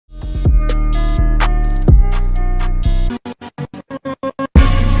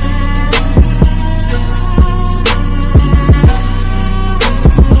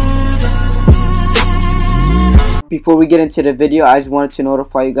Before we get into the video, I just wanted to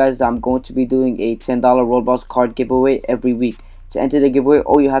notify you guys that I'm going to be doing a $10 Roblox card giveaway every week. To enter the giveaway,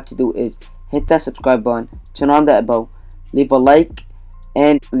 all you have to do is hit that subscribe button, turn on that bell, leave a like,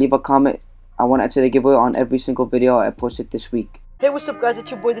 and leave a comment. I want to enter the giveaway on every single video I posted this week. Hey, what's up guys, it's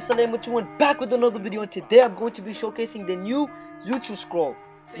your boy, the 050SPAWN, back with another video, and today I'm going to be showcasing the new Zetsu scroll.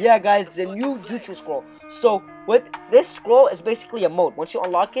 Yeah guys, the new Zetsu scroll. So, what this scroll is basically a mode. Once you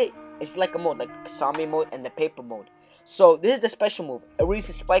unlock it, it's like a mode, like zombie mode and the paper mode. So, this is the special move. It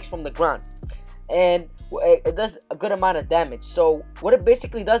releases spikes from the ground, and it does a good amount of damage. So, what it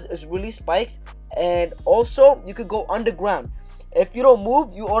basically does is release spikes, and also, you could go underground. If you don't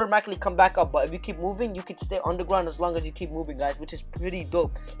move, you automatically come back up, but if you keep moving, you can stay underground as long as you keep moving, guys, which is pretty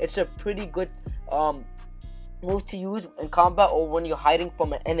dope. It's a pretty good move to use in combat or when you're hiding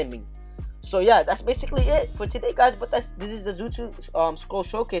from an enemy. So yeah, that's basically it for today, guys. But this is the Zetsu scroll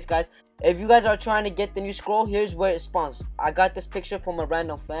showcase, guys. If you guys are trying to get the new scroll, here's where it spawns. I got this picture from a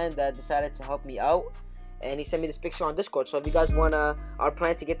random fan that decided to help me out, and he sent me this picture on Discord. So if you guys are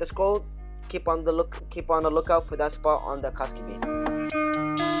planning to get the scroll, keep on the lookout for that spot on the AKATSUKI.